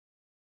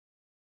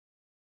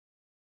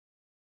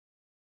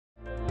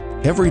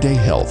Everyday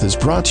Health is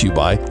brought to you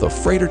by the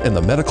Froedtert and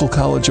the Medical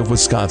College of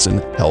Wisconsin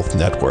Health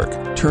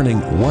Network,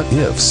 turning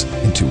what-ifs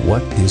into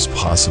what is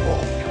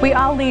possible. We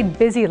all lead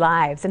busy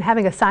lives, and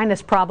having a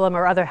sinus problem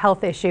or other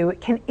health issue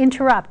can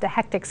interrupt a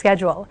hectic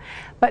schedule.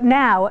 But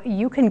now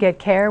you can get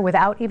care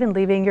without even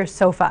leaving your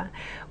sofa.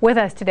 With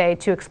us today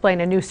to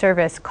explain a new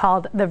service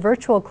called the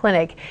Virtual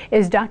Clinic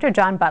is Dr.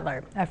 John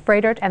Butler, a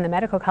Froedtert and the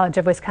Medical College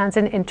of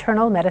Wisconsin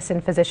internal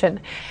medicine physician.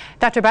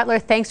 Dr. Butler,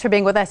 thanks for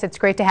being with us. It's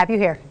great to have you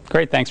here.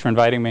 Great, thanks for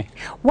inviting me.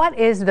 What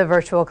is the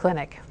Virtual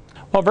Clinic?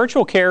 Well,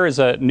 virtual care is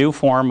a new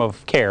form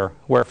of care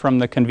where from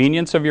the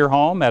convenience of your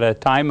home at a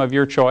time of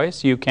your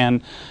choice, you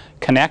can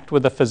connect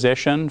with a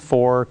physician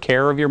for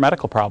care of your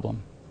medical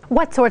problem.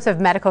 What sorts of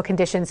medical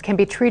conditions can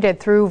be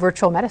treated through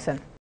virtual medicine?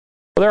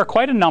 Well, there are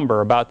quite a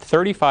number, about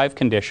 35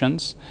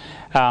 conditions.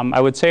 I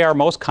would say our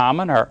most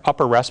common are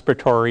upper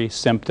respiratory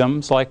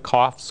symptoms like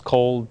coughs,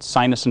 colds,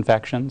 sinus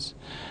infections,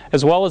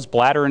 as well as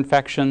bladder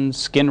infections,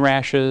 skin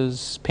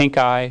rashes, pink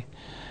eye.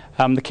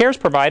 The care is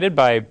provided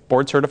by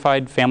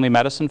board-certified family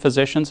medicine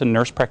physicians and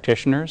nurse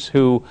practitioners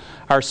who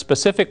are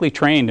specifically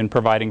trained in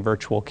providing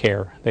virtual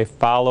care. They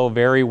follow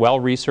very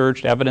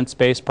well-researched,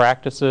 evidence-based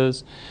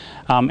practices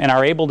and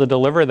are able to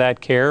deliver that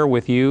care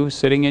with you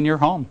sitting in your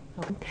home.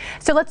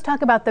 So let's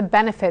talk about the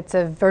benefits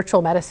of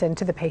virtual medicine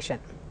to the patient.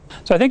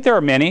 So I think there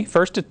are many.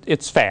 First,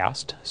 it's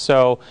fast.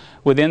 So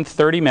within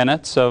 30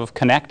 minutes of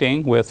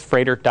connecting with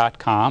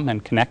Froedtert.com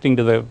and connecting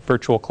to the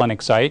virtual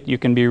clinic site, you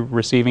can be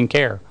receiving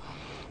care.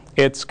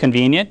 It's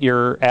convenient.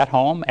 You're at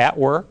home, at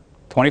work,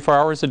 24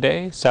 hours a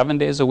day, 7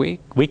 days a week,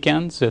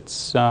 weekends.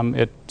 It's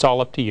all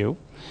up to you.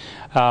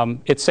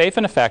 It's safe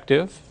and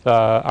effective.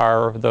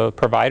 The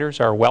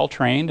providers are well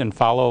trained and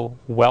follow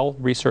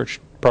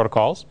well-researched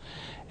protocols.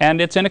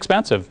 And it's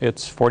inexpensive.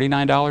 It's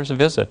 $49 a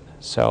visit,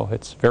 so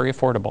it's very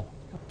affordable.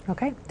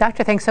 Okay.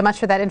 Doctor, thanks so much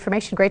for that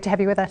information. Great to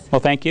have you with us. Well,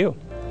 thank you.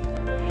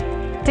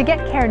 To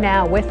get care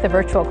now with the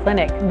Virtual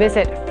Clinic,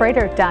 visit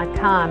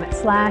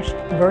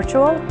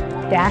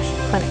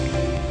Froedtert.com/virtual-clinic.